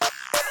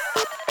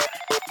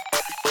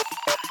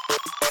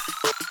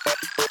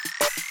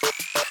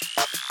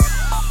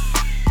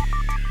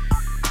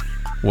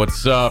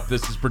What's up?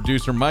 This is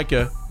producer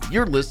Micah.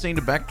 You're listening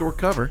to Backdoor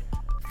Cover.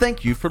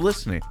 Thank you for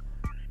listening.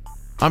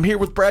 I'm here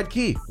with Brad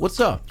Key. What's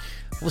up?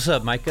 What's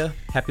up, Micah?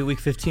 Happy week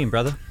 15,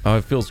 brother. Oh,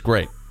 it feels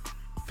great.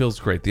 Feels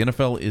great. The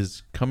NFL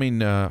is coming,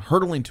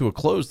 hurtling to a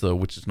close, though,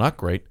 which is not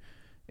great.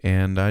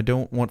 And I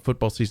don't want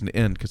football season to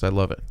end because I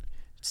love it.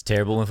 It's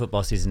terrible when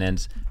football season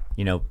ends.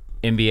 You know,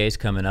 NBA's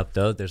coming up,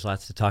 though. There's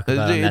lots to talk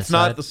about. It's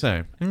not the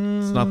same.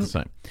 It's not the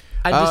same.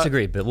 I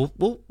disagree, but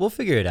we'll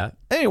figure it out.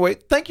 Anyway,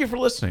 thank you for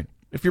listening.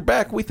 If you're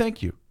back, we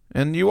thank you.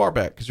 And you are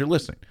back because you're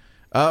listening.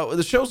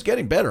 The show's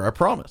getting better, I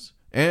promise.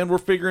 And we're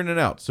figuring it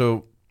out.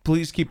 So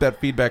please keep that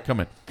feedback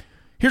coming.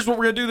 Here's what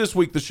we're going to do this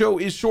week. The show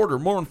is shorter,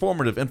 more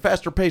informative, and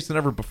faster paced than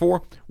ever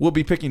before. We'll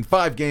be picking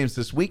 5 games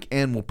this week,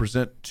 and we'll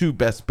present 2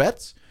 best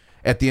bets.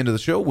 At the end of the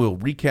show, we'll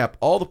recap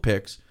all the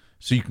picks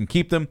so you can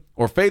keep them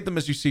or fade them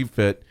as you see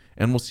fit.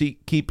 And we'll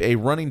keep a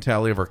running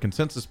tally of our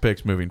consensus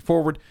picks moving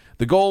forward.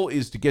 The goal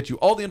is to get you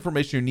all the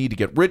information you need to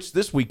get rich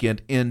this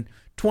weekend in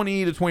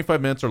 20 to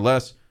 25 minutes or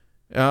less.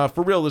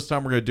 For real this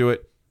time, we're going to do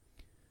it.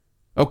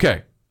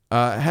 Okay.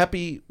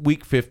 Happy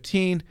week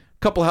 15.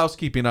 Couple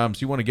housekeeping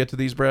items. You want to get to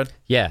these, Brad?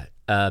 Yeah.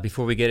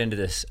 Before we get into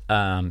this,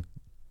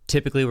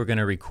 typically we're going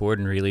to record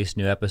and release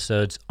new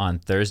episodes on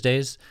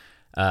Thursdays.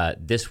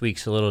 This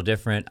week's a little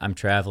different. I'm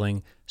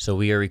traveling, so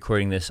we are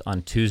recording this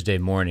on Tuesday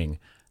morning.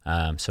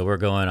 So we're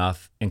going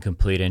off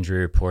incomplete injury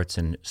reports,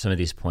 and some of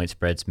these point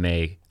spreads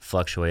may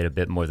fluctuate a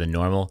bit more than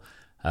normal.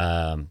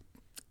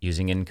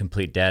 Using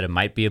incomplete data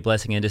might be a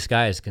blessing in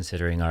disguise,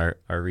 considering our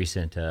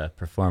recent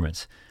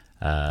performance.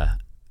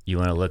 You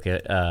want to look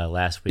at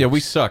last week's Yeah, we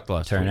sucked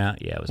last turnout?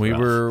 week. Yeah, it was we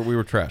rough.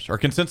 were trash. Our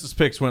consensus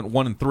picks went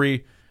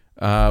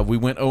 1-3. We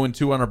went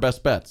 0-2 on our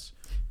best bets.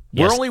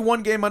 Yes. We're only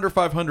 1 game under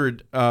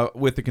 500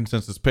 with the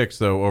consensus picks,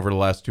 though, over the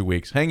last 2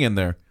 weeks. Hang in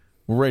there.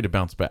 We're ready to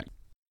bounce back.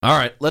 All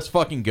right, let's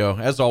fucking go.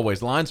 As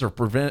always, lines are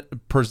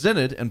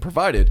presented and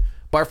provided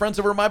by our friends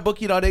over at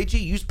MyBookie.ag.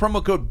 Use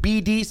promo code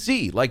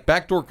BDC, like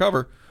Backdoor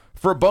Cover,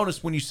 for a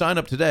bonus when you sign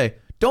up today.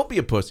 Don't be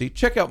a pussy.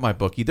 Check out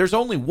MyBookie. There's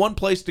only one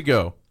place to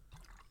go.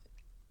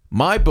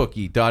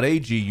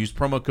 MyBookie.ag. Use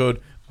promo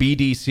code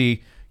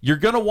BDC. You're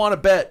going to want to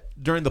bet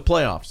during the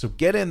playoffs, so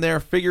get in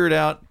there, figure it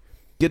out,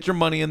 get your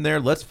money in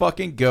there. Let's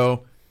fucking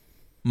go.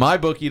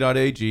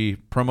 MyBookie.ag,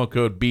 promo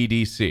code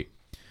BDC.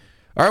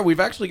 All right, we've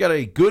actually got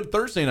a good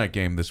Thursday night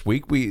game this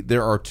week.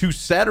 There are 2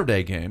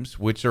 Saturday games,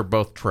 which are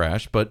both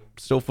trash, but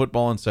still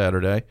football on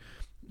Saturday,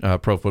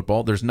 pro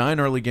football. There's 9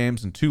 early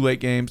games and 2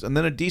 late games, and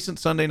then a decent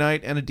Sunday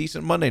night and a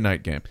decent Monday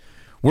night game.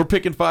 We're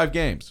picking 5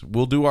 games.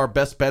 We'll do our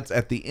best bets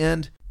at the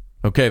end.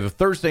 Okay, the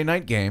Thursday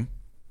night game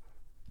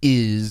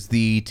is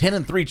the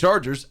 10-3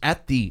 Chargers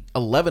at the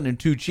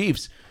 11-2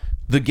 Chiefs.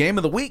 The game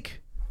of the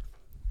week.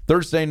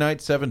 Thursday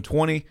night,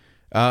 7:20.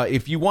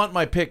 If you want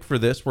my pick for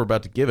this, we're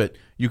about to give it.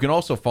 You can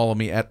also follow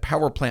me at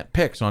Powerplant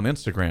Picks on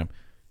Instagram,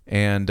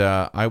 and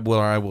I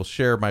will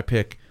share my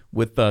pick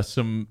with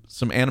some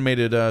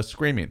animated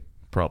screaming,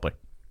 probably.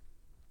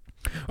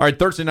 All right,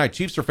 Thursday night,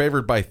 Chiefs are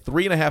favored by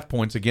 3.5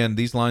 points. Again,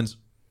 these lines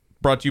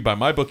brought to you by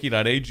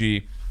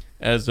MyBookie.ag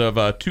as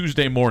of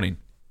Tuesday morning,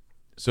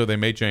 so they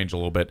may change a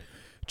little bit.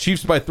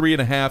 Chiefs by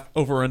 3.5.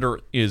 Over/under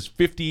is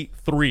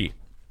 53.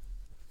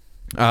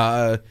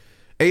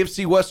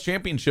 AFC West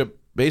Championship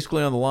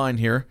basically on the line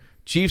here.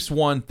 Chiefs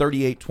won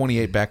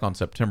 38-28 back on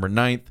September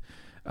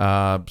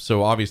 9th.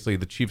 So obviously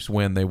the Chiefs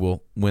win, they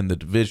will win the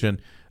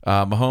division.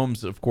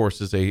 Mahomes, of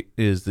course,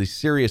 is the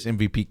serious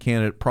MVP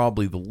candidate,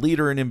 probably the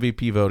leader in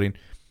MVP voting.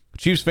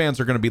 Chiefs fans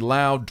are going to be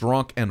loud,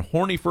 drunk, and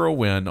horny for a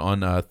win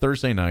on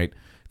Thursday night.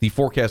 The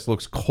forecast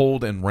looks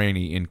cold and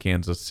rainy in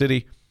Kansas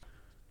City.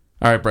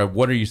 All right, Brad,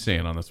 what are you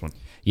saying on this one?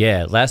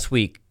 Yeah, last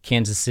week,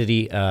 Kansas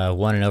City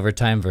won in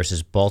overtime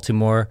versus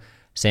Baltimore.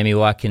 Sammy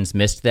Watkins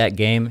missed that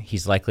game.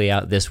 He's likely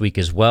out this week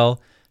as well.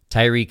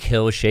 Tyreek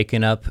Hill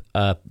shaken up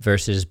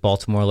versus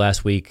Baltimore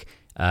last week.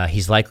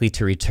 He's likely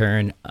to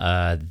return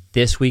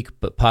this week,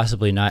 but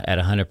possibly not at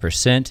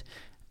 100%.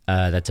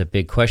 That's a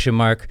big question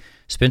mark.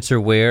 Spencer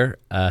Ware,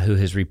 who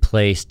has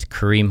replaced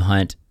Kareem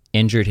Hunt,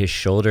 injured his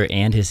shoulder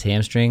and his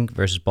hamstring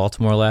versus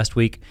Baltimore last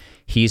week.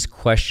 He's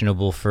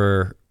questionable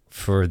for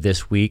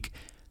this week.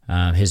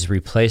 His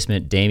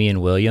replacement,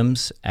 Damian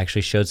Williams,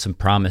 actually showed some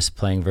promise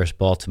playing versus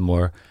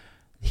Baltimore.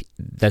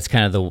 That's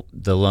kind of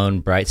the lone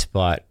bright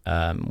spot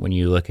when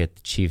you look at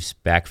the Chiefs'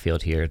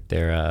 backfield here.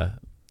 They're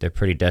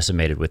pretty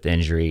decimated with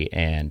injury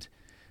and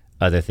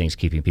other things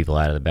keeping people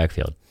out of the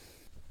backfield.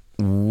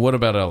 What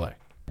about LA?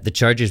 The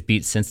Chargers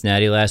beat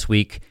Cincinnati last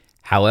week.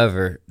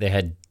 However, they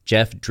had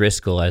Jeff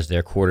Driscoll as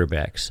their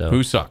quarterback. So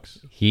who sucks?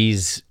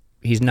 He's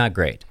not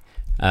great.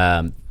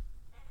 The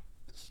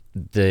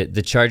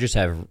Chargers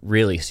have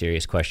really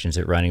serious questions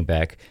at running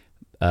back.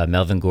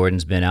 Melvin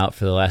Gordon's been out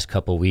for the last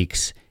couple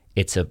weeks.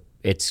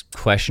 It's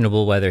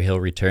questionable whether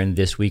he'll return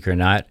this week or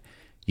not.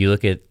 You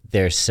look at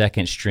their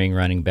second string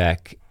running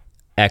back,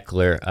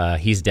 Eckler.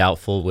 He's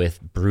doubtful with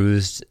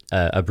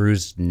a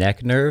bruised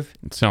neck nerve.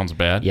 It sounds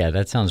bad. Yeah,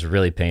 that sounds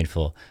really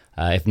painful.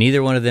 If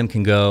neither one of them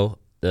can go,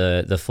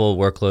 the full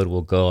workload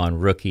will go on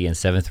rookie and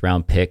 7th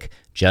round pick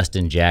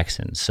Justin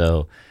Jackson.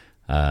 So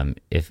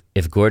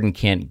If Gordon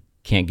can't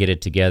get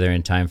it together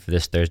in time for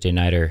this Thursday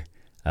nighter,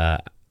 I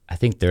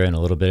think they're in a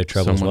little bit of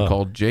trouble Someone as well.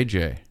 called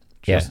JJ,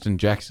 Justin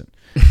Jackson.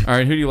 All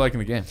right, who do you like in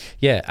the game?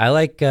 Yeah, I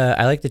like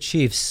the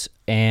Chiefs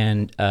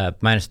and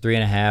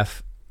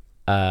 -3.5.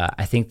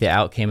 I think the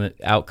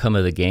outcome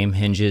of the game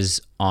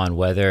hinges on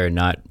whether or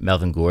not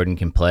Melvin Gordon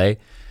can play.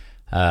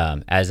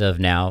 As of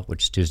now,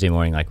 which is Tuesday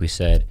morning, like we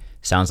said,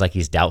 sounds like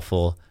he's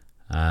doubtful.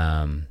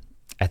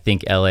 I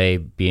think LA,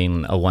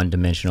 being a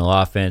one-dimensional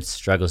offense,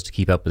 struggles to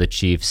keep up with the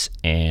Chiefs,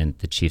 and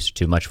the Chiefs are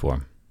too much for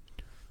him.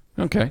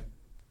 Okay.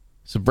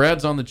 So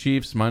Brad's on the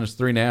Chiefs,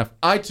 -3.5.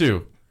 I,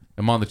 too,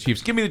 am on the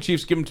Chiefs. Give me the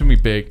Chiefs. Give them to me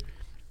big.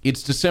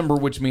 It's December,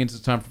 which means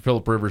it's time for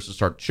Phillip Rivers to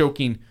start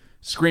choking,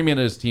 screaming at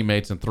his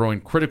teammates, and throwing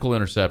critical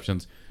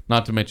interceptions,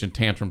 not to mention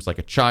tantrums like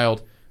a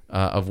child,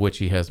 of which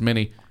he has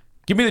many.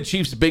 Give me the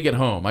Chiefs big at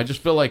home. I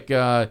just feel like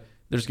there's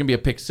going to be a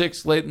pick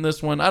six late in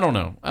this one. I don't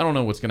know. I don't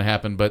know what's going to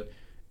happen, but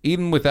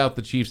even without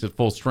the Chiefs at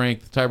full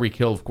strength, Tyreek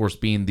Hill, of course,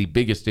 being the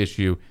biggest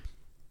issue,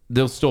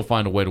 they'll still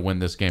find a way to win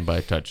this game by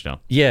a touchdown.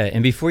 Yeah,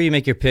 and before you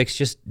make your picks,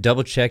 just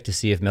double check to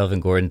see if Melvin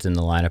Gordon's in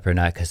the lineup or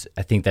not, because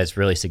I think that's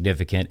really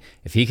significant.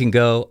 If he can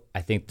go,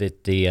 I think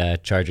that the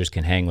Chargers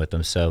can hang with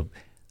them. So,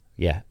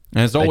 yeah,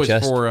 and as always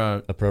adjust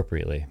for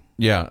appropriately.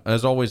 Yeah,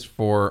 as always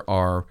for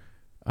our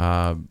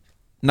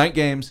night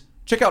games,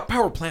 check out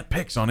Power Plant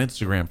Picks on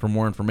Instagram for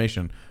more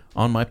information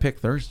on my pick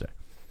Thursday,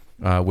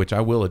 which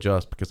I will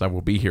adjust because I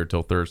will be here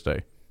till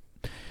Thursday.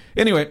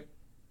 Anyway,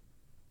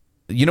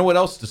 you know what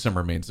else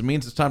December means? It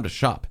means it's time to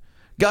shop.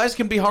 Guys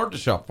can be hard to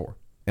shop for,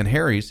 and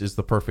Harry's is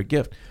the perfect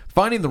gift.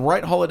 Finding the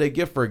right holiday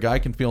gift for a guy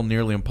can feel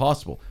nearly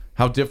impossible.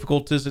 How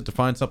difficult is it to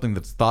find something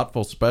that's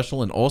thoughtful,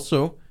 special, and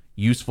also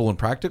useful and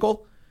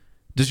practical?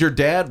 Does your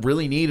dad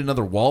really need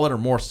another wallet or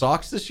more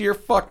socks this year?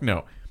 Fuck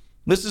no.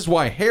 This is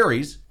why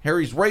Harry's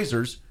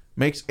Razors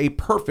makes a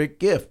perfect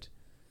gift.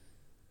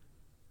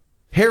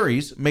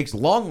 Harry's makes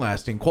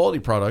long-lasting quality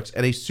products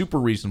at a super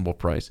reasonable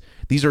price.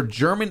 These are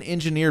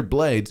German-engineered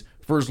blades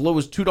for as low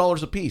as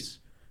 $2 a piece.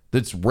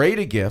 That's ready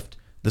to gift.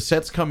 The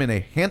sets come in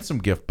a handsome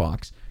gift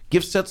box.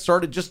 Gift sets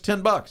start at just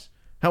 $10.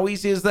 How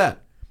easy is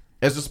that?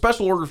 As a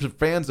special order for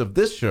fans of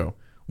this show,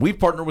 we've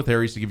partnered with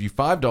Harry's to give you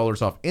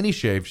 $5 off any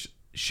shave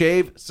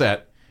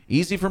set,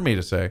 easy for me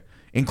to say,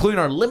 including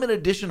our limited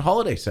edition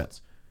holiday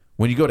sets,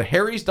 when you go to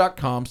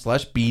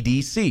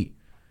harrys.com/BDC.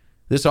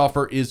 This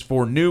offer is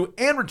for new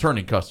and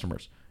returning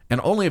customers and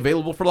only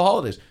available for the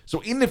holidays.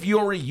 So even if you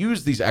already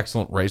use these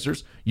excellent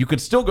razors, you can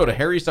still go to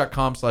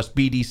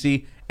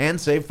harrys.com/BDC and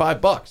save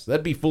 $5.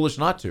 That'd be foolish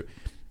not to.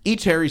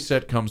 Each Harry's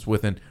set comes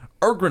with an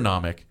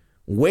ergonomic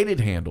weighted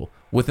handle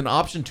with an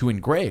option to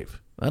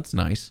engrave. That's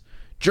nice.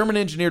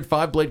 German-engineered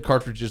 5-blade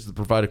cartridges that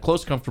provide a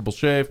close, comfortable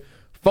shave,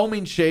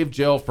 foaming shave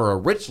gel for a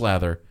rich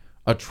lather,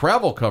 a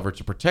travel cover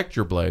to protect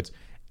your blades,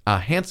 a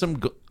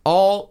handsome...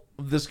 all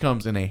of this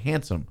comes in a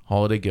handsome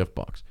holiday gift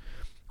box.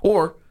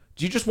 Or,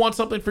 do you just want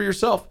something for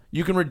yourself?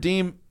 You can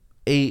redeem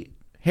a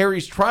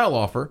Harry's trial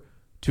offer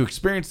to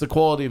experience the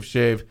quality of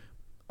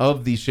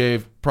these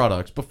shave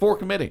products before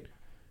committing.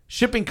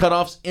 Shipping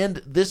cutoffs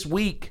end this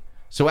week.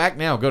 So act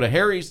now. Go to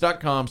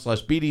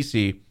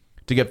harrys.com/BDC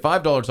to get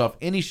 $5 off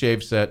any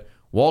shave set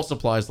while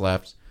supplies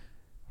last.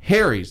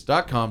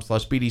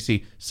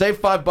 harrys.com/BDC. Save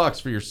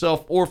 $5 for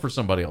yourself or for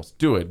somebody else.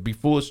 Do it. Be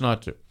foolish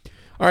not to.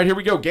 All right, here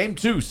we go. Game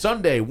 2,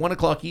 Sunday, 1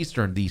 o'clock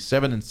Eastern. The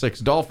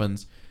 7-6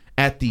 Dolphins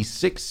at the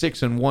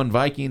 6-1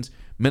 Vikings.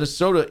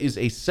 Minnesota is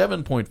a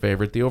 7-point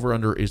favorite. The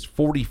over-under is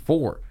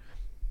 44.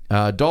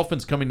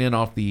 Dolphins coming in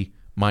off the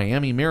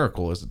Miami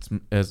Miracle,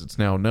 as it's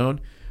now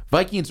known.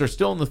 Vikings are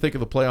still in the thick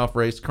of the playoff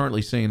race,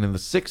 currently sitting in the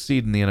 6th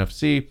seed in the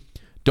NFC.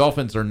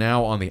 Dolphins are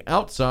now on the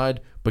outside,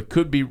 but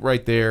could be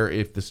right there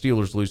if the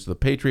Steelers lose to the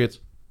Patriots.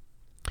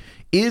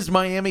 Is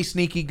Miami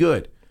sneaky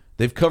good?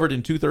 They've covered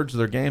in 2/3 of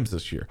their games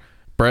this year.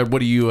 Brad, what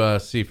do you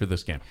see for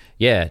this game?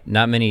 Yeah,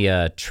 not many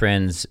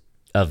trends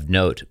of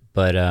note,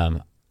 but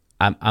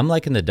I'm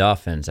liking the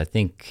Dolphins. I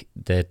think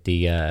that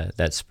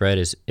that spread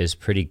is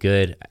pretty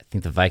good. I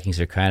think the Vikings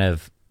are kind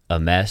of a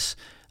mess.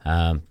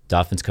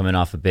 Dolphins coming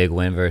off a big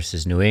win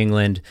versus New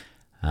England.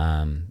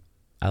 I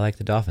like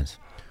the Dolphins.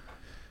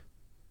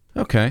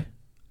 Okay.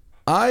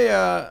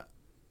 I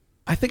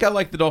think I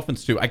like the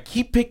Dolphins too. I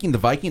keep picking the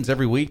Vikings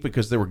every week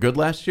because they were good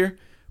last year.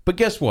 But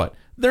guess what?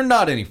 They're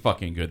not any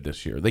fucking good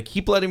this year. They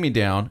keep letting me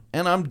down,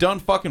 and I'm done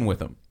fucking with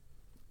them.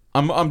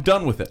 I'm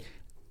done with it.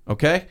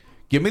 Okay?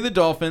 Give me the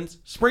Dolphins.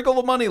 Sprinkle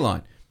the money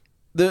line.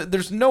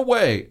 There's no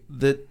way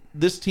that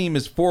this team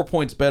is 4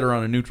 points better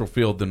on a neutral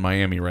field than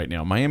Miami right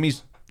now.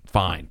 Miami's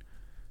fine.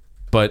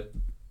 But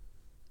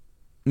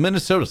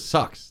Minnesota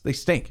sucks. They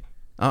stink.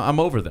 I'm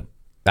over them.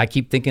 I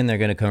keep thinking they're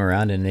going to come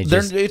around, and it's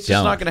just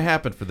not going to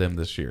happen for them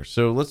this year.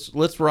 So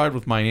let's ride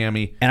with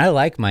Miami. And I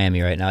like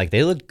Miami right now. Like,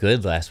 they looked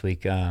good last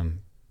week.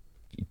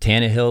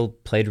 Tannehill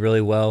played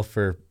really well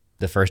for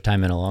the first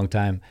time in a long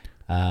time.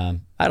 I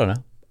don't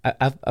know.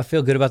 I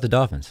feel good about the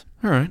Dolphins.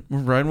 All right, we're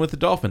riding with the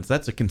Dolphins.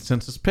 That's a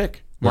consensus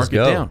pick. Mark it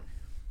down.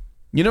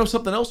 You know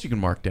something else you can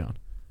mark down?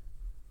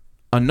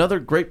 Another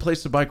great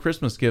place to buy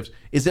Christmas gifts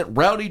is at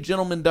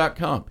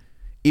rowdygentleman.com.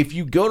 If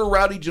you go to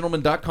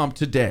rowdygentleman.com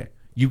today,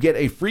 you get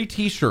a free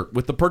t-shirt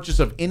with the purchase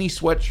of any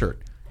sweatshirt.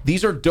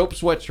 These are dope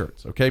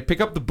sweatshirts, okay? Pick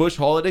up the Bush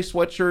Holiday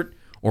sweatshirt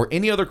or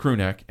any other crew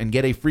neck and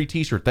get a free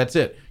t-shirt. That's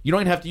it. You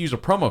don't even have to use a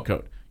promo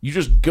code. You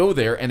just go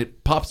there and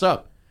it pops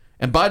up.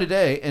 And buy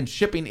today, and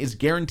shipping is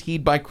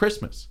guaranteed by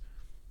Christmas.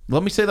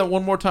 Let me say that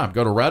one more time.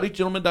 Go to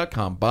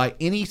rowdygentleman.com, buy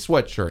any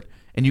sweatshirt,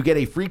 and you get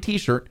a free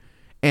t-shirt,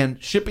 and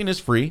shipping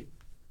is free,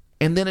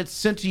 and then it's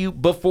sent to you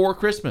before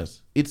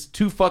Christmas. It's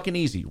too fucking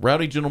easy.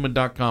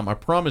 Rowdygentleman.com. I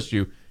promise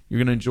you, you're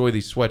going to enjoy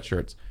these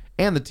sweatshirts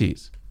and the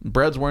tees.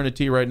 Brad's wearing a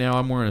tee right now.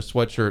 I'm wearing a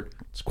sweatshirt.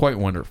 It's quite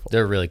wonderful.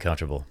 They're really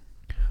comfortable.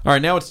 All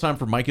right, now it's time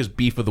for Micah's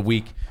Beef of the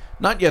Week.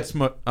 Not yet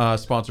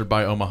sponsored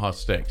by Omaha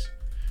Steaks.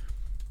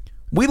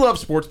 We love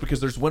sports because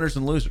there's winners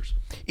and losers.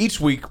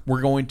 Each week, we're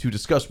going to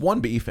discuss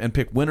one beef and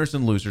pick winners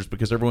and losers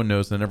because everyone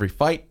knows that in every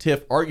fight,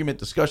 tiff, argument,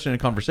 discussion,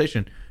 and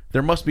conversation,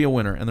 there must be a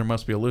winner and there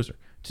must be a loser.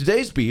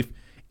 Today's beef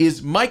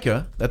is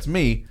Micah, that's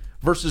me,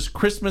 versus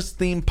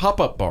Christmas-themed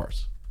pop-up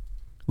bars.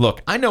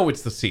 Look, I know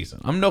it's the season.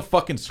 I'm no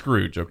fucking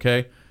Scrooge,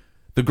 okay?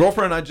 The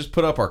girlfriend and I just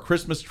put up our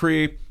Christmas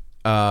tree.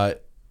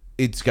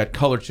 It's got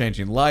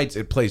color-changing lights.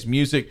 It plays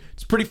music.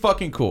 It's pretty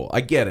fucking cool.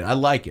 I get it. I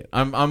like it.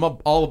 I'm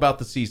all about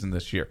the season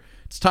this year.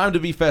 It's time to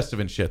be festive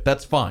and shit.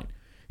 That's fine.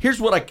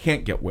 Here's what I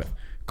can't get with.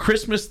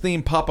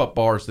 Christmas-themed pop-up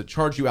bars that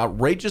charge you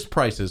outrageous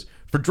prices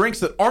for drinks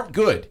that aren't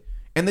good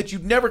and that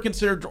you've never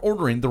considered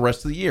ordering the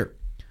rest of the year.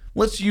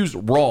 Let's use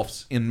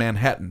Rolf's in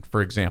Manhattan,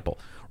 for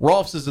example.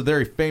 Rolf's is a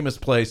very famous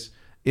place.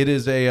 It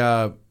is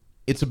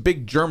it's a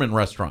big German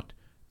restaurant.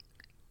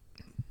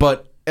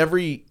 But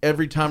every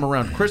time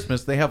around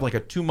Christmas, they have like a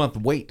 2-month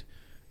wait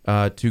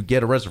to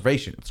get a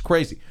reservation. It's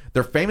crazy.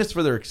 They're famous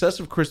for their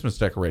excessive Christmas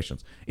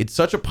decorations. It's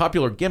such a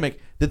popular gimmick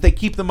that they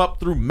keep them up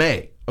through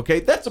May. Okay,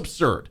 that's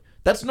absurd.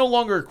 That's no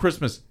longer a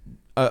Christmas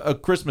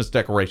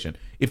decoration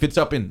if it's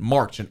up in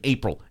March and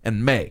April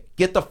and May.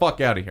 Get the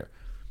fuck out of here.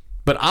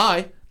 But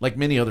I, like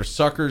many other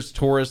suckers,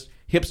 tourists,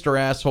 hipster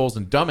assholes,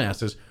 and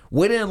dumbasses,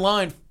 waited in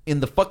line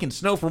in the fucking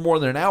snow for more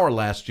than an hour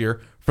last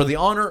year for the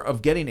honor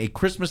of getting a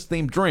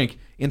Christmas-themed drink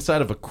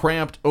inside of a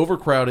cramped,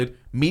 overcrowded,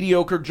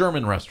 mediocre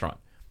German restaurant.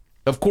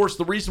 Of course,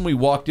 the reason we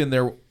walked in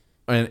there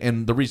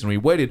and the reason we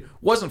waited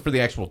wasn't for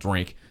the actual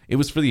drink. It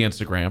was for the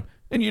Instagram.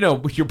 And you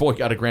know, your boy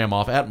got a gram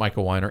off at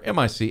Michael Weiner,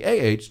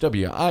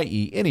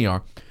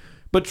 MICAHWIENER.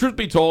 But truth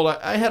be told,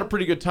 I had a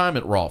pretty good time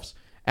at Rolf's.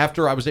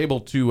 After I was able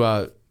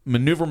to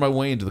maneuver my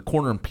way into the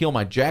corner and peel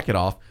my jacket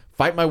off,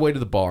 fight my way to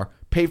the bar,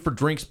 pay for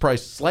drinks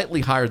priced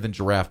slightly higher than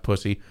Giraffe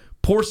Pussy,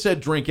 pour said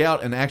drink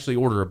out, and actually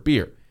order a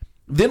beer.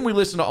 Then we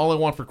listened to All I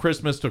Want for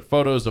Christmas, took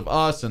photos of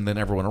us and then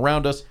everyone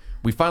around us.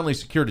 We finally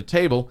secured a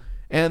table,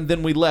 and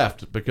then we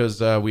left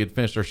because we had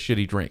finished our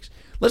shitty drinks.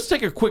 Let's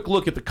take a quick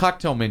look at the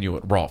cocktail menu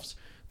at Rolf's.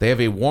 They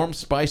have a warm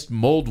spiced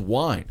mulled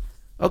wine.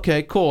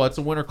 Okay, cool. That's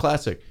a winter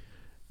classic.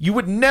 You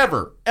would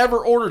never, ever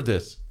order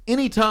this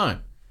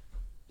anytime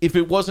if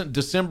it wasn't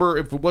December,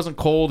 if it wasn't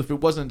cold, if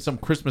it wasn't some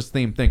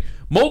Christmas-themed thing.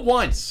 Mulled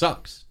wine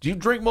sucks. Do you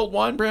drink mulled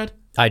wine, Brad?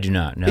 I do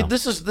not, no.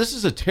 This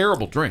is a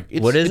terrible drink.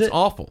 What is it? It's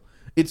awful.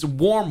 It's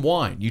warm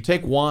wine. You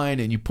take wine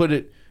and you put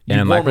it, in a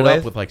warm microwave? it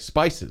up with like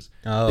spices.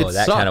 Oh, it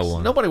that sucks. kind of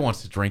warm. Nobody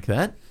wants to drink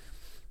that.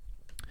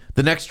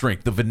 The next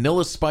drink, the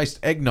vanilla spiced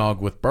eggnog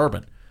with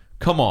bourbon.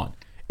 Come on.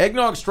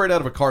 Eggnog straight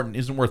out of a carton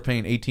isn't worth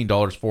paying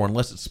 $18 for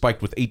unless it's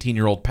spiked with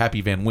 18-year-old Pappy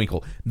Van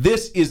Winkle.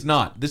 This is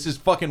not. This is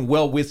fucking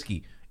well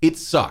whiskey. It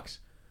sucks.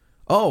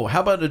 Oh,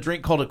 how about a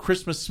drink called a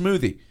Christmas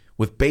smoothie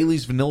with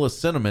Bailey's vanilla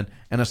cinnamon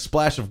and a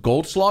splash of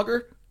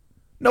Goldschlager?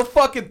 No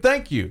fucking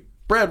thank you.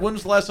 Brad, when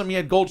was the last time you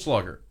had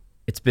Goldschlager?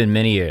 It's been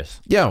many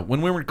years. Yeah,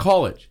 when we were in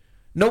college.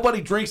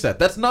 Nobody drinks that.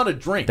 That's not a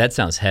drink. That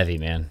sounds heavy,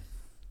 man.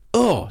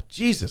 Oh,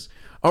 Jesus.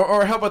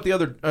 Or how about the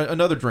other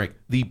another drink?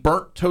 The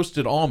burnt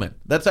toasted almond.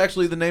 That's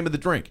actually the name of the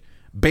drink.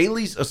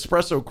 Bailey's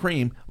espresso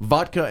cream,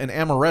 vodka, and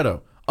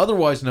amaretto,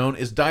 otherwise known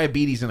as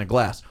diabetes in a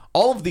glass.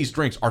 All of these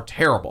drinks are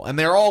terrible, and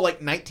they're all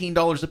like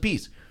 $19 a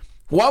piece.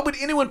 Why would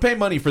anyone pay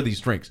money for these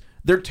drinks?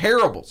 They're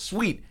terrible,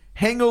 sweet,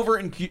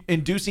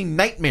 hangover-inducing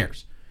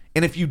nightmares.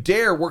 And if you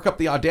dare work up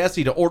the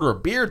audacity to order a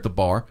beer at the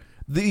bar,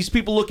 these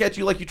people look at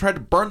you like you tried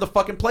to burn the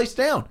fucking place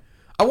down.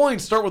 I won't even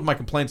start with my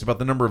complaints about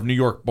the number of New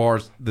York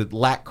bars that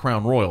lack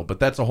Crown Royal, but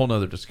that's a whole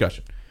nother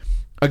discussion.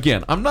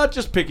 Again, I'm not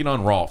just picking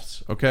on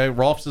Rolf's, okay?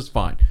 Rolf's is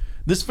fine.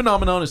 This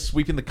phenomenon is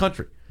sweeping the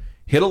country.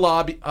 Hit a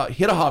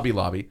Hobby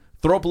Lobby,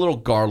 throw up a little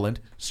garland,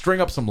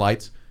 string up some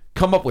lights,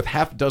 come up with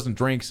half a dozen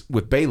drinks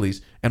with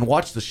Bailey's, and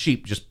watch the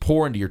sheep just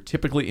pour into your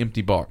typically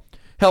empty bar.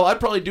 Hell, I'd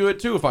probably do it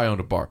too if I owned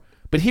a bar.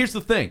 But here's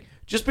the thing.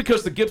 Just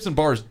because the Gibson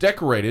bar is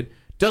decorated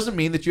doesn't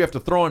mean that you have to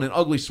throw on an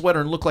ugly sweater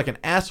and look like an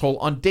asshole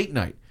on date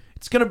night.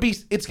 It's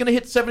gonna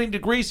hit 70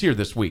 degrees here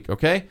this week,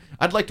 okay?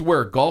 I'd like to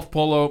wear a golf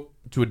polo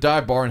to a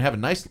dive bar and have a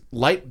nice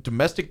light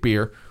domestic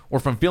beer, or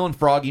if I'm feeling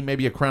froggy,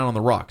 maybe a Crown on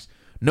the rocks.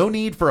 No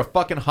need for a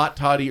fucking hot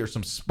toddy or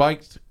some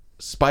spiced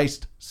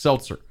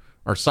seltzer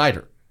or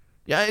cider.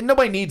 Yeah,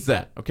 nobody needs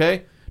that,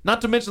 okay?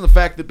 Not to mention the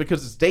fact that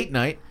because it's date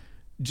night,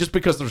 just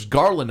because there's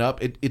garland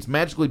up, it's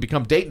magically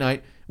become date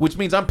night, which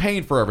means I'm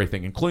paying for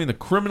everything, including the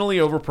criminally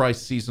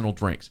overpriced seasonal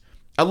drinks.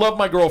 I love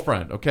my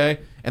girlfriend, okay?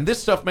 And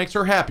this stuff makes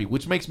her happy,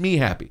 which makes me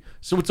happy.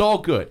 So it's all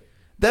good.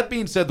 That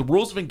being said, the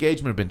rules of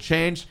engagement have been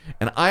changed,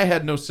 and I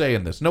had no say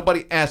in this.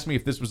 Nobody asked me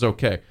if this was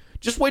okay.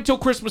 Just wait till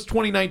Christmas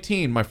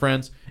 2019, my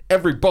friends.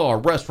 Every bar,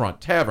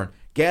 restaurant, tavern,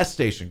 gas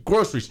station,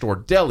 grocery store,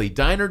 deli,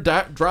 diner,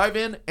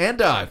 drive-in, and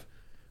dive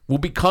will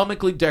be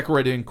comically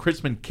decorated in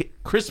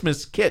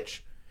Christmas kitsch.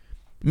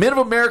 Men of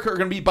America are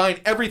going to be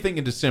buying everything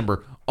in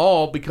December,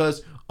 all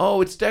because,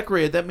 it's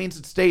decorated. That means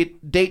it's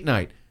date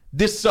night.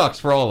 This sucks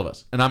for all of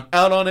us, and I'm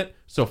out on it,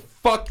 so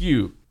fuck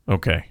you.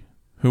 Okay.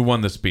 Who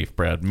won this beef,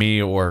 Brad?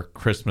 Me or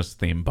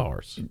Christmas-themed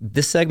bars?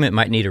 This segment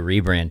might need a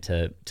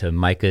rebrand to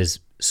Micah's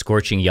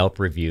scorching Yelp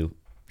review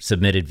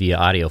submitted via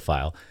audio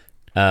file.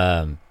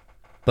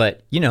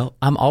 But,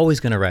 I'm always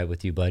going to ride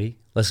with you, buddy.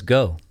 Let's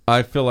go.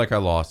 I feel like I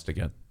lost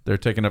again. They're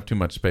taking up too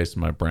much space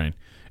in my brain.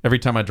 Every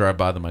time I drive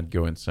by them, I'd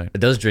go insane.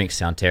 Those drinks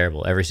sound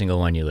terrible, every single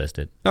one you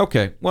listed.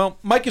 Okay, well,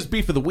 Micah's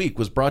Beef of the Week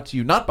was brought to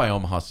you not by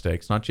Omaha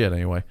Steaks, not yet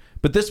anyway,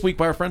 but this week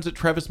by our friends at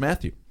Travis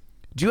Matthew.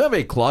 Do you have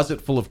a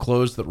closet full of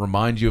clothes that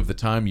remind you of the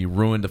time you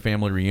ruined a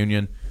family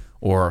reunion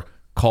or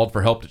called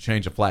for help to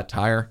change a flat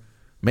tire?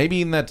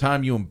 Maybe in that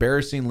time you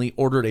embarrassingly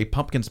ordered a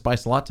pumpkin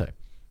spice latte.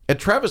 At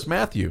Travis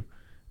Matthew,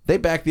 they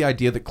back the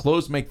idea that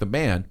clothes make the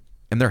man,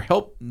 and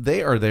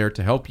they are there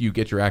to help you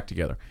get your act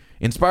together.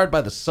 Inspired by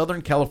the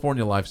Southern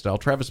California lifestyle,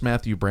 Travis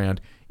Matthew brand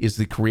is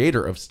the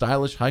creator of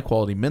stylish,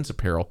 high-quality men's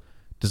apparel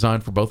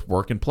designed for both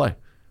work and play.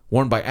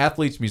 Worn by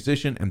athletes,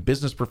 musicians, and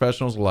business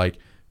professionals alike,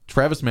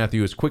 Travis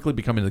Matthew is quickly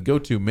becoming the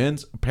go-to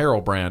men's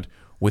apparel brand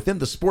within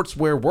the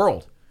sportswear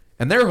world.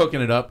 And they're hooking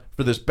it up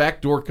for this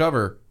backdoor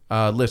cover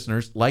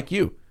listeners like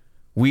you.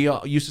 We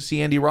used to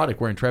see Andy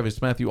Roddick wearing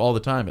Travis Matthew all the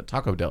time at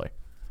Taco Deli.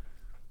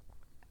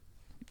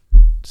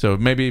 So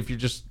maybe if you're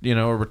just,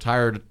 a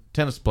retired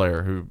tennis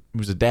player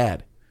who's a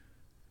dad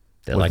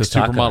that with a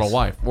supermodel tacos.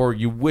 wife, or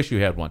you wish you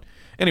had one.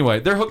 Anyway,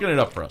 they're hooking it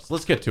up for us.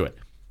 Let's get to it.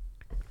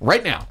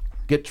 Right now,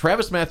 get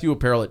Travis Matthew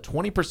apparel at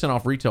 20%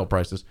 off retail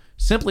prices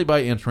simply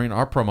by entering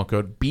our promo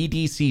code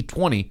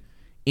BDC20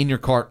 in your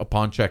cart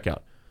upon checkout.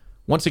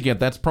 Once again,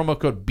 that's promo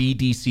code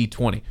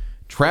BDC20.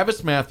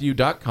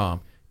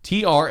 TravisMatthew.com,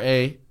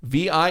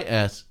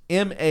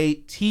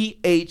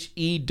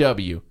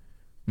 TravisMathew,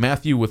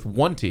 Matthew with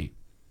one T.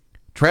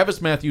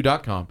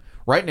 TravisMatthew.com.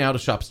 Right now to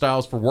shop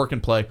styles for work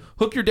and play.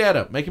 Hook your dad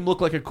up. Make him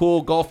look like a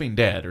cool golfing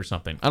dad or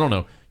something. I don't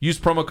know. Use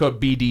promo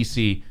code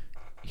BDC.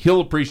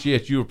 He'll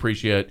appreciate you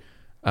appreciate.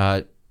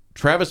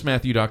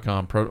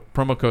 TravisMatthew.com.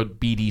 Promo code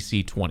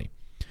BDC20.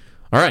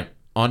 All right.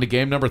 On to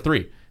game number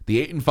 3.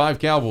 The 8-5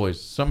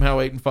 Cowboys, somehow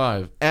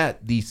 8-5,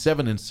 at the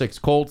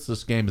 7-6 Colts.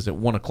 This game is at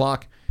 1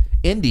 o'clock.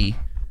 Indy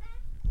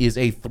is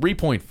a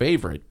 3-point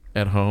favorite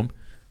at home.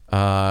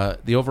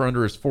 The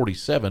over-under is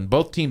 47.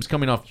 Both teams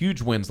coming off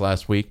huge wins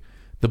last week.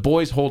 The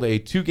boys hold a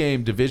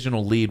 2-game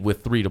divisional lead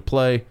with 3 to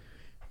play.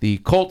 The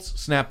Colts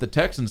snap the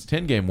Texans'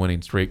 10-game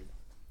winning streak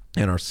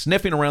and are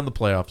sniffing around the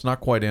playoffs.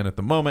 Not quite in at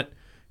the moment.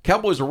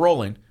 Cowboys are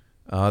rolling.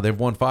 They've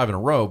won 5 in a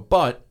row,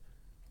 but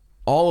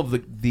all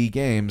of the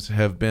games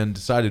have been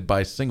decided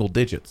by single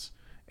digits,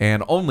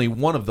 and only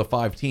one of the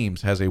 5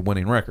 teams has a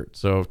winning record.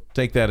 So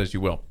take that as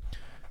you will.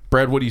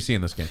 Brad, what do you see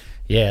in this game?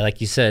 Yeah, like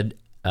you said,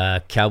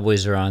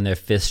 Cowboys are on their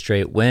 5th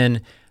straight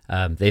win.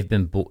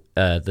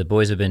 The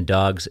boys have been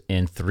dogs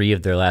in 3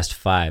 of their last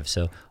 5.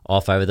 So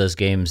all 5 of those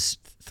games,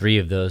 3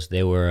 of those,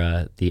 they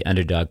were the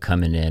underdog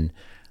coming in.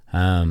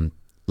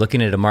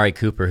 Looking at Amari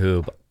Cooper,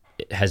 who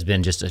has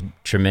been just a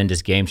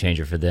tremendous game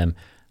changer for them.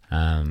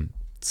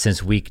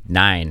 Since week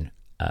 9,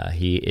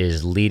 he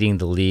is leading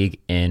the league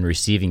in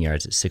receiving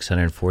yards at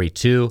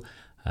 642.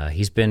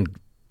 He's been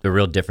the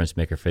real difference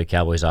maker for the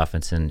Cowboys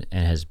offense and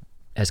has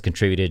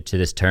contributed to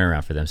this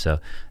turnaround for them. So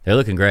they're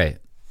looking great.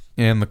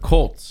 And the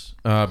Colts,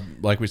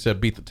 like we said,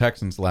 beat the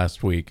Texans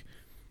last week.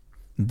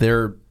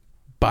 They're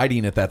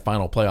biting at that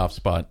final playoff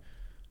spot.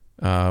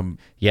 Yeah,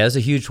 it was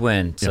a huge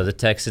win. So the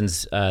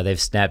Texans, they've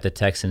snapped the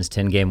Texans'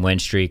 10-game win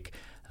streak.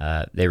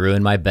 They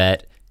ruined my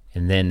bet,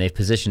 and then they've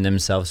positioned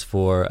themselves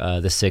for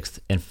the 6th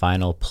and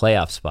final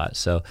playoff spot.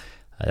 So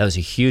that was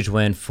a huge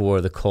win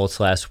for the Colts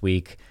last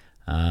week.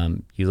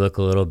 You look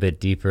a little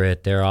bit deeper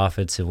at their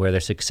offense and where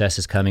their success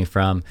is coming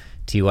from.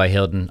 T.Y.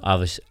 Hilton,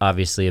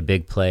 obviously a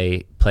big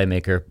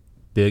playmaker,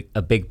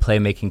 a big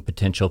playmaking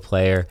potential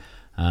player.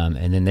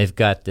 And then they've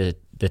got the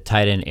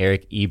tight end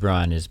Eric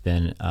Ebron has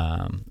been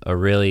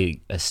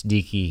a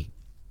sneaky,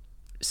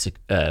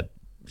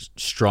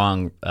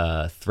 strong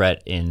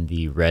threat in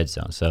the red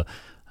zone. So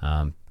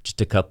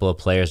just a couple of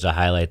players to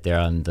highlight there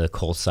on the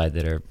Colts side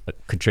that are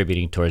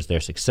contributing towards their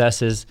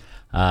successes.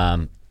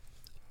 All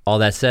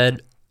that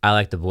said, I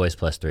like the boys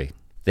 +3.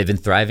 They've been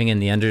thriving in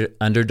the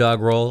underdog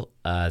role.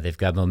 They've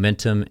got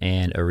momentum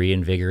and a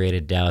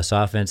reinvigorated Dallas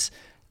offense.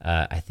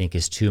 I think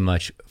is too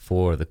much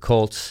for the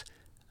Colts.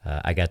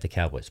 I got the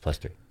Cowboys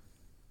 +3.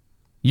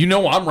 You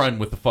know I'm riding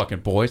with the fucking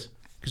boys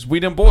because we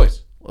them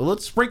boys. Well,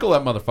 let's sprinkle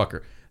that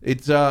motherfucker.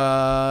 It's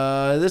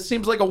this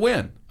seems like a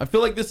win. I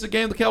feel like this is a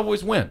game the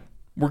Cowboys win.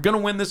 We're gonna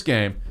win this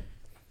game.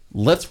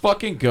 Let's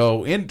fucking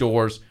go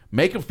indoors,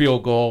 make a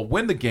field goal,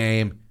 win the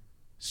game,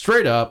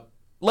 straight up.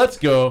 Let's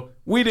go.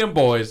 We them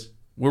boys.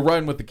 We're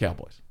riding with the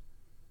Cowboys.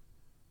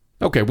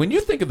 Okay, when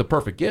you think of the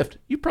perfect gift,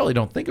 you probably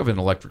don't think of an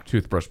electric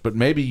toothbrush, but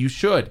maybe you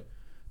should.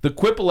 The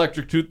Quip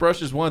electric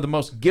toothbrush is one of the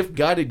most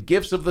gift-guided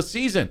gifts of the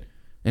season.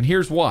 And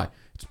here's why.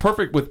 It's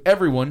perfect for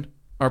everyone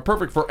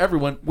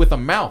with a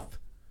mouth.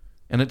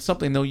 And it's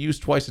something they'll use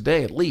twice a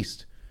day at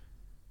least.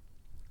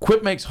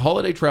 Quip makes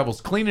holiday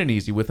travels clean and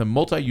easy with a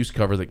multi-use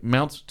cover that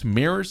mounts to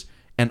mirrors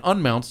and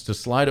unmounts to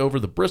slide over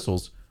the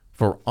bristles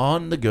for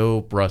on-the-go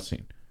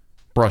brushing.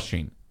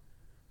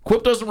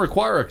 Quip doesn't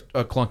require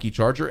a clunky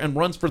charger and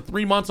runs for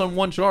 3 months on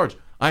one charge.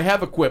 I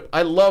have a Quip.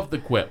 I love the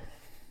Quip.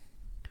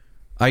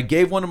 I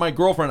gave one to my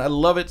girlfriend. I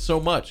love it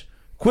so much.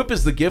 Quip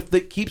is the gift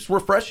that keeps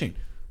refreshing.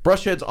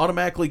 Brush heads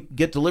automatically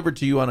get delivered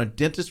to you on a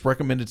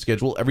dentist-recommended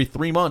schedule every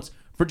 3 months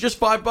for just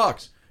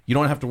 $5. You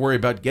don't have to worry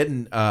about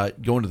going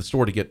to the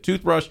store to get a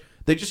toothbrush.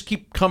 They just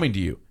keep coming to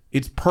you.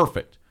 It's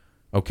perfect.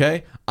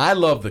 Okay? I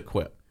love the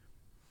Quip.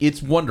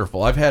 It's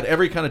wonderful. I've had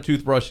every kind of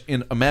toothbrush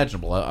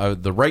imaginable.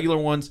 The regular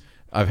ones.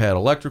 I've had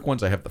electric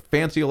ones. I have the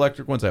fancy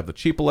electric ones. I have the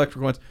cheap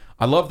electric ones.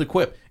 I love the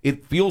Quip.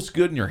 It feels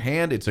good in your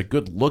hand. It's a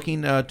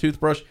good-looking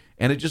toothbrush,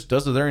 and it just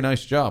does a very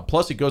nice job.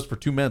 Plus, it goes for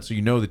 2 minutes, so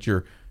you know that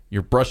you're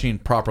brushing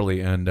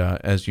properly and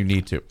as you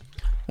need to.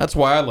 That's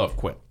why I love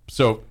Quip.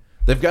 So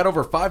they've got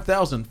over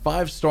 5,000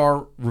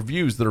 5-star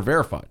reviews that are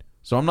verified.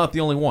 So I'm not the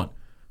only one.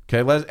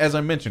 Okay, as I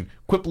mentioned,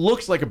 Quip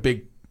looks like a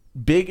big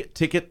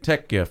ticket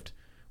tech gift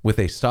with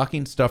a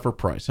stocking stuffer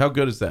price. How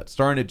good is that?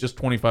 Starting at just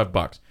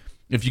 $25.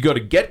 If you go to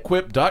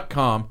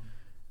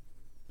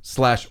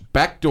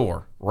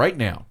getquip.com/backdoor right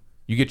now,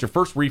 you get your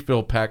first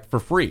refill pack for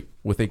free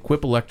with a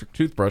Quip electric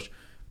toothbrush,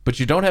 but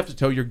you don't have to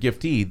tell your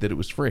giftee that it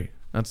was free.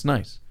 That's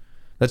nice.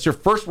 That's your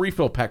first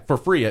refill pack for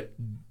free at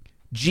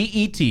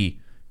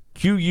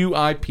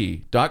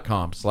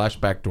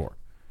getquip.com/backdoor.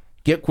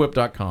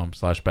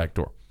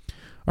 Getquip.com/backdoor. All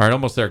right,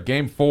 almost there.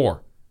 Game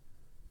 4.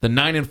 The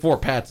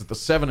 9-4 Pats at the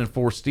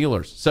 7-4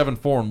 Steelers.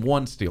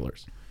 7-4-1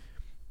 Steelers.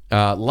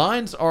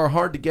 Lines are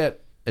hard to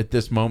get at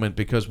this moment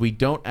because we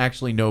don't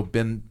actually know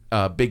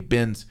Big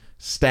Ben's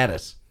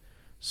status.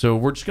 So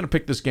we're just going to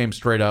pick this game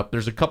straight up.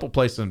 There's a couple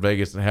places in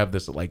Vegas that have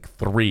this at like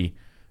 3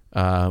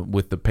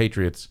 with the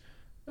Patriots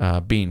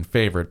being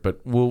favorite, but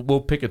we'll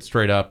pick it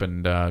straight up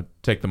and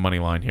take the money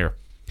line here.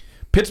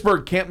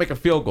 Pittsburgh can't make a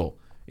field goal.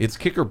 Its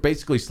kicker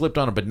basically slipped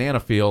on a banana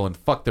peel and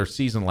fucked their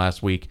season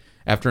last week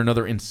after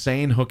another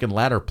insane hook and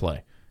ladder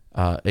play.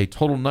 A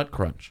total nut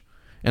crunch.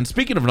 And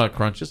speaking of nut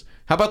crunches,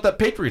 how about that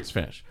Patriots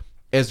finish?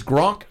 As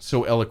Gronk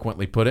so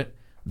eloquently put it,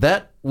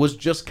 that was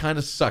just kind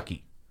of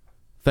sucky.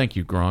 Thank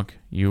you, Gronk.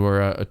 You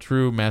are a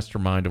true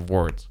mastermind of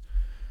words.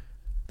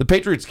 The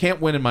Patriots can't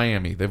win in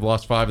Miami. They've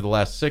lost 5 of the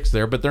last 6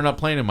 there, but they're not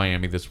playing in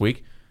Miami this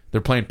week.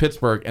 They're playing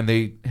Pittsburgh, and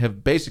they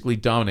have basically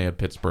dominated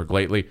Pittsburgh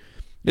lately.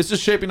 This is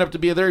shaping up to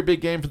be a very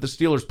big game for the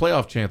Steelers'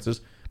 playoff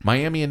chances.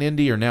 Miami and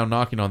Indy are now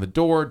knocking on the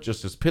door,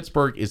 just as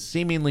Pittsburgh is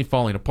seemingly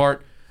falling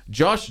apart.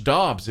 Josh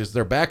Dobbs is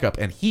their backup,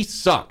 and he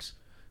sucks.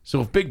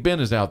 So if Big Ben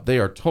is out, they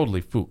are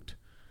totally fooked.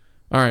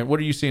 All right, what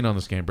are you seeing on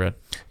this game, Brad?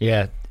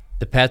 Yeah,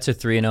 the Pats are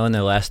 3-0 in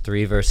their last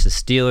 3 versus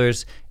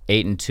Steelers,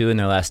 8-2 in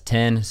their last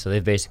 10. So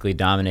they've basically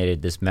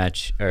dominated this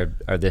match or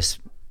this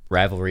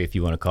rivalry, if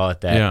you want to call it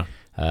that,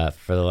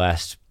 for the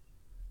last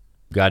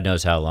God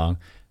knows how long.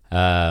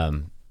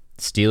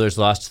 Steelers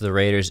lost to the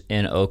Raiders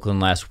in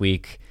Oakland last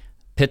week.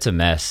 Pitt's a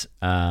mess.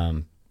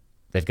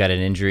 They've got an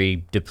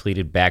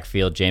injury-depleted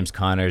backfield. James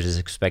Connors is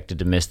expected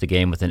to miss the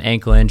game with an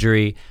ankle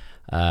injury.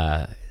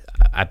 I'm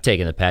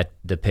taking the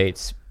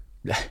Patriots.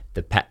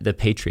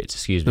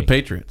 Excuse me. The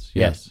Patriots,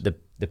 yes.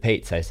 The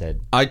Pates, I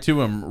said. I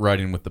too am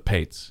riding with the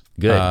Pates.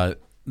 Good.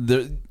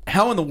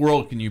 How in the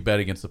world can you bet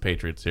against the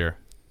Patriots here?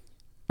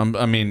 I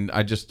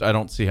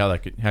don't see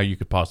how you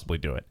could possibly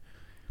do it.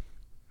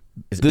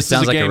 This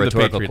sounds like a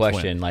rhetorical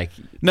question. Like,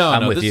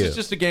 no, this is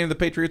just a game the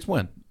Patriots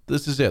win.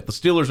 This is it. The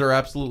Steelers are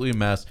absolutely a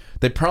mess.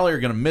 They probably are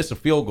going to miss a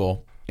field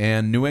goal,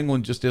 and New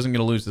England just isn't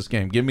going to lose this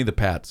game. Give me the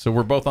Pats. So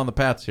we're both on the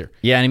Pats here.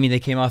 Yeah, and I mean, they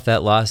came off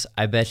that loss.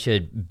 I bet you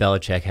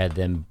Belichick had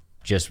them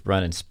just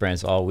running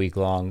sprints all week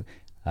long.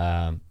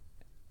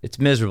 It's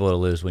miserable to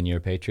lose when you're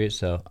a Patriot,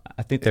 so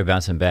I think they're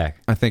bouncing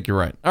back. I think you're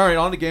right. All right,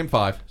 on to Game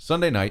 5,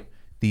 Sunday night.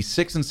 The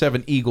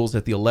 6-7 Eagles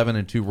at the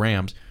 11-2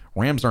 Rams.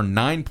 Rams are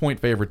 9-point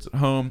favorites at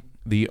home.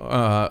 The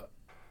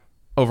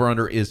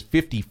over-under is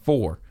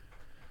 54.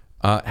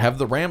 Have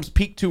the Rams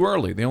peaked too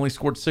early? They only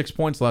scored 6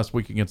 points last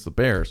week against the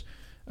Bears.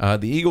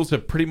 The Eagles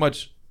have pretty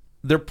much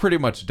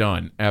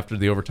done after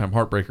the overtime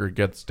heartbreaker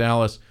against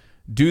Dallas.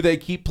 Do they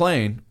keep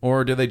playing,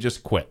 or do they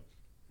just quit?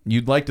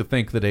 You'd like to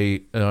think that a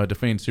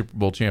defending Super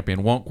Bowl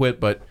champion won't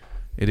quit, but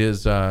it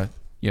is,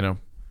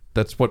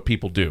 that's what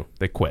people do.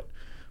 They quit.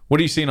 What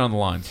are you seeing on the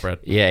lines, Fred?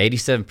 Yeah,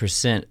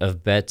 87%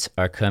 of bets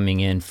are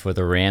coming in for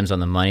the Rams on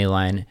the money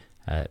line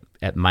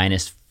at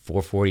minus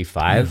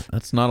 445. Yeah,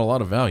 that's not a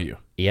lot of value.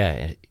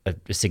 Yeah,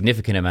 a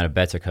significant amount of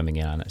bets are coming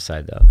in on that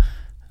side, though.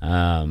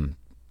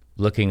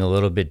 Looking a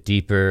little bit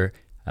deeper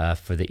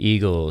for the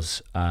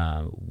Eagles,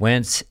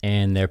 Wentz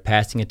and their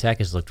passing attack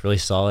has looked really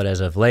solid as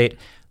of late.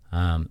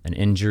 An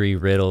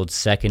injury-riddled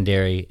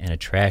secondary and a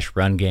trash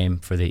run game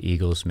for the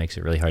Eagles makes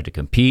it really hard to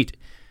compete.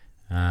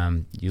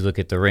 You look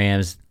at the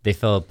Rams, they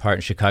fell apart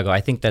in Chicago.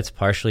 I think that's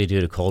partially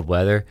due to cold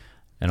weather.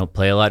 They don't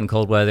play a lot in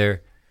cold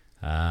weather.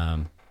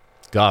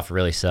 Goff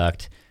really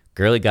sucked.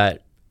 Gurley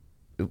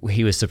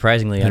he was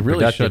surprisingly unproductive.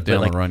 They really shut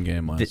down the run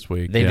game last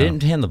week. They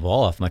didn't hand the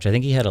ball off much. I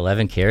think he had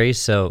 11 carries,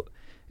 so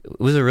it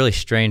was a really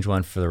strange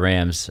one for the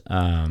Rams.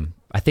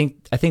 I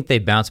think they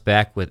bounce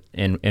back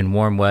in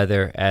warm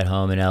weather at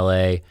home in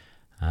LA.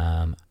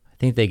 I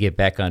think they get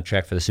back on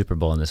track for the Super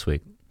Bowl in this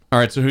week. All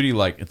right, so who do you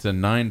like? It's a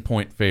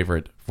 9-point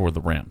favorite for the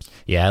Rams.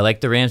 Yeah, I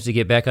like the Rams to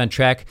get back on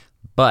track,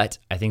 but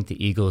I think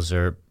the Eagles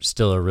are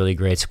still a really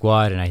great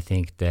squad, and I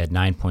think that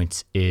 9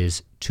 points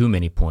is too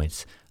many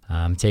points.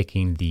 I'm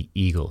taking the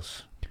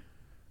Eagles.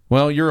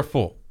 Well, you're a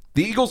fool.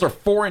 The Eagles are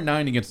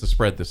 4-9 against the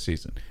spread this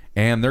season,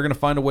 and they're going to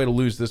find a way to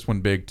lose this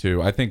one big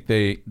too. I think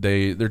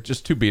they're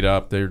just too beat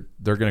up. They're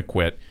going to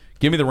quit.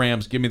 Give me the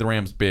Rams. Give me the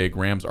Rams big.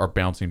 Rams are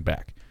bouncing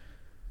back.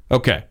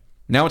 Okay,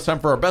 now it's time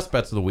for our best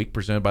bets of the week,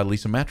 presented by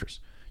Lisa Mattress.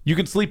 You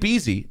can sleep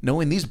easy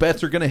knowing these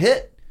bets are going to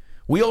hit.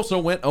 We also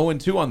went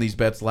 0-2 on these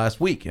bets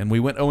last week, and we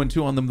went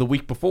 0-2 on them the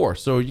week before,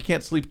 so you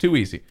can't sleep too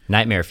easy.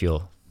 Nightmare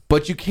fuel.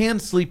 But you can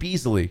sleep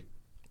easily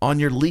on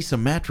your Lisa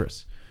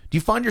mattress. Do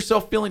you find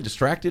yourself feeling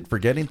distracted,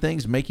 forgetting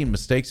things, making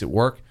mistakes at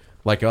work,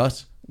 like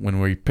us when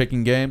we're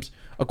picking games?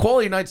 A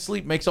quality night's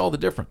sleep makes all the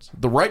difference.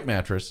 The right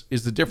mattress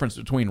is the difference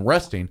between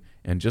resting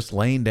and just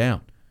laying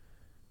down.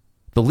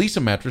 The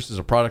Lisa mattress is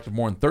a product of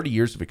more than 30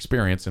 years of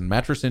experience in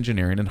mattress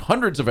engineering and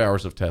hundreds of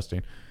hours of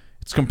testing.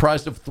 It's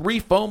comprised of 3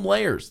 foam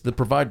layers that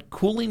provide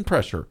cooling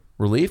pressure,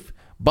 relief,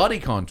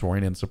 body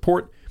contouring, and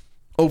support.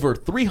 Over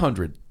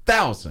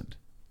 300,000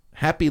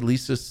 happy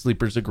Lisa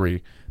sleepers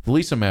agree the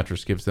Lisa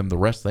mattress gives them the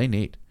rest they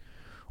need.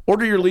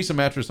 Order your Lisa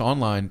mattress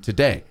online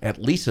today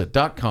at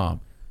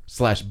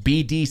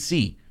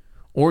lisa.com/BDC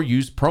or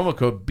use promo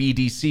code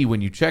BDC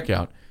when you check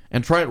out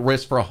and try it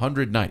rest for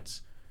 100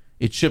 nights.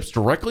 It ships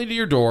directly to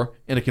your door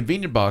in a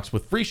convenient box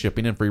with free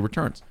shipping and free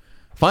returns.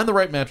 Find the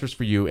right mattress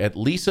for you at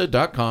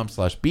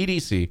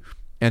lisa.com/BDC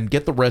and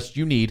get the rest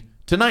you need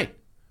tonight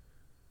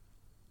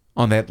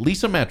on that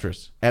Lisa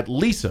mattress at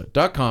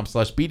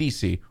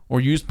lisa.com/BDC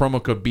or use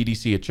promo code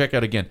BDC at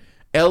checkout. Again,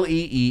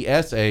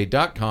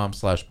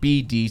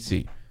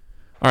 leesa.com/BDC.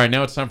 All right,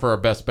 now it's time for our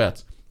best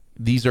bets.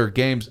 These are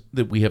games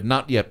that we have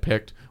not yet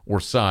picked or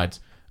sides.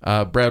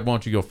 Brad, why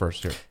don't you go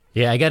first here?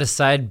 Yeah, I got a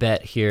side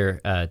bet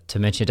here to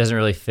mention. It doesn't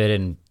really fit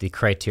in the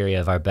criteria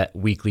of our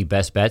weekly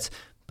best bets,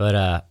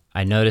 but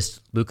I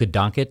noticed Luka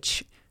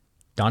Doncic.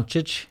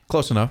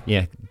 Close enough.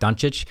 Yeah,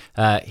 Doncic.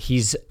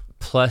 He's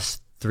plus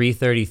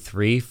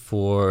 333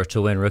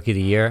 to win Rookie of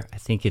the Year. I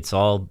think it's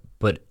all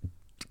but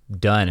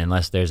done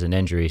unless there's an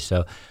injury.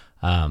 So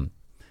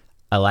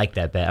I like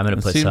that bet. I'm going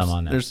to put some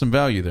on that. There's some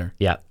value there.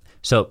 Yeah.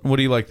 So what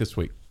do you like this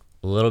week?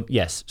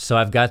 Yes. So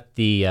I've got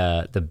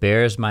the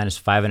Bears minus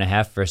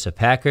 5.5 versus the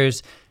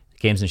Packers.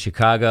 Games in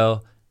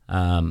Chicago.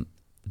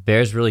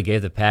 Bears really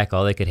gave the Pack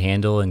all they could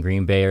handle in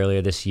Green Bay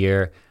earlier this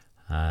year.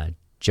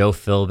 Joe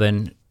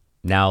Philbin,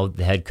 now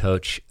the head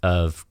coach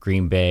of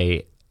Green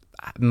Bay.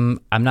 I'm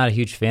not a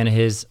huge fan of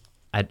his.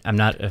 I'm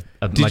not much of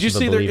a believer. Did you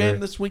see their game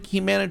this week? He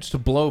managed to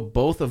blow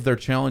both of their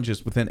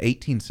challenges within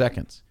 18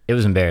 seconds. It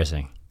was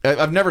embarrassing.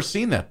 I've never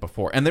seen that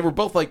before. And they were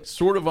both like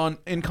sort of on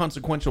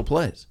inconsequential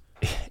plays.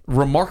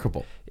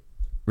 Remarkable.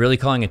 Really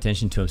calling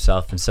attention to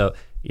himself. And so,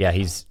 yeah,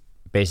 he's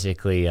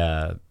basically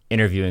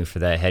interviewing for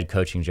that head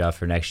coaching job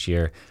for next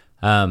year.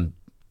 I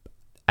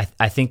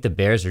think the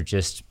Bears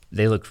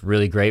they looked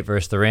really great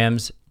versus the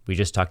Rams. We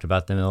just talked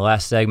about them in the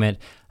last segment.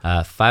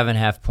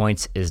 5.5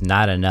 points is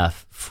not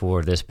enough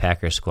for this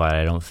Packers squad,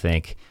 I don't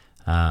think.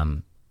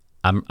 I'm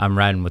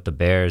riding with the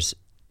Bears,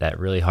 that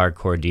really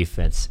hardcore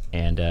defense,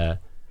 and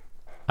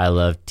I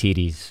love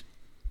TD's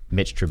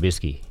Mitch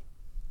Trubisky.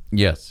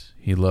 Yes,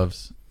 he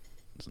loves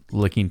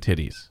licking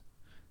titties.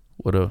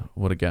 What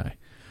a guy.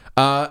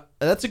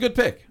 That's a good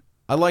pick.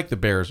 I like the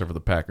Bears over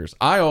the Packers.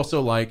 I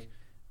also like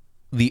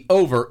the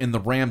over in the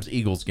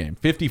Rams-Eagles game.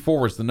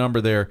 54 is the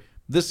number there.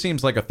 This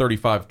seems like a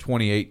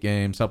 35-28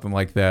 game, something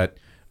like that.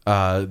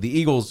 The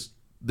Eagles,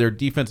 their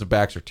defensive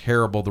backs are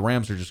terrible. The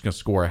Rams are just going to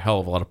score a hell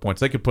of a lot of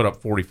points. They could put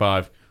up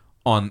 45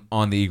 on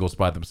the Eagles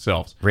by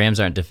themselves. Rams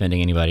aren't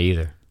defending anybody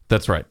either.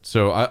 That's right.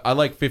 So I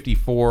like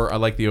 54. I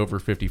like the over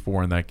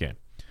 54 in that game.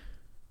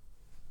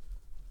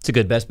 It's a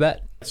good best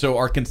bet. So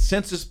our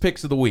consensus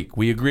picks of the week,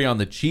 we agree on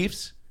the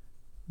Chiefs,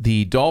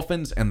 the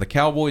Dolphins, and the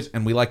Cowboys,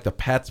 and we like the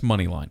Pats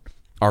money line.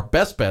 Our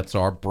best bets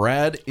are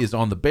Brad is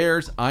on the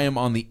Bears. I am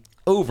on the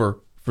over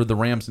for the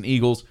Rams and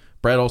Eagles.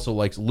 Brad also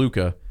likes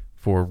Luka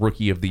for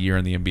Rookie of the Year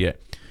in the NBA.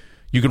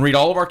 You can read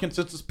all of our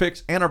consensus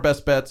picks and our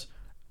best bets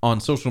on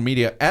social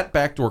media at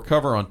Backdoor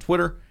Cover on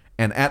Twitter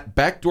and at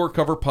Backdoor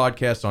Cover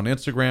Podcast on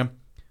Instagram.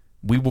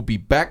 We will be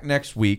back next week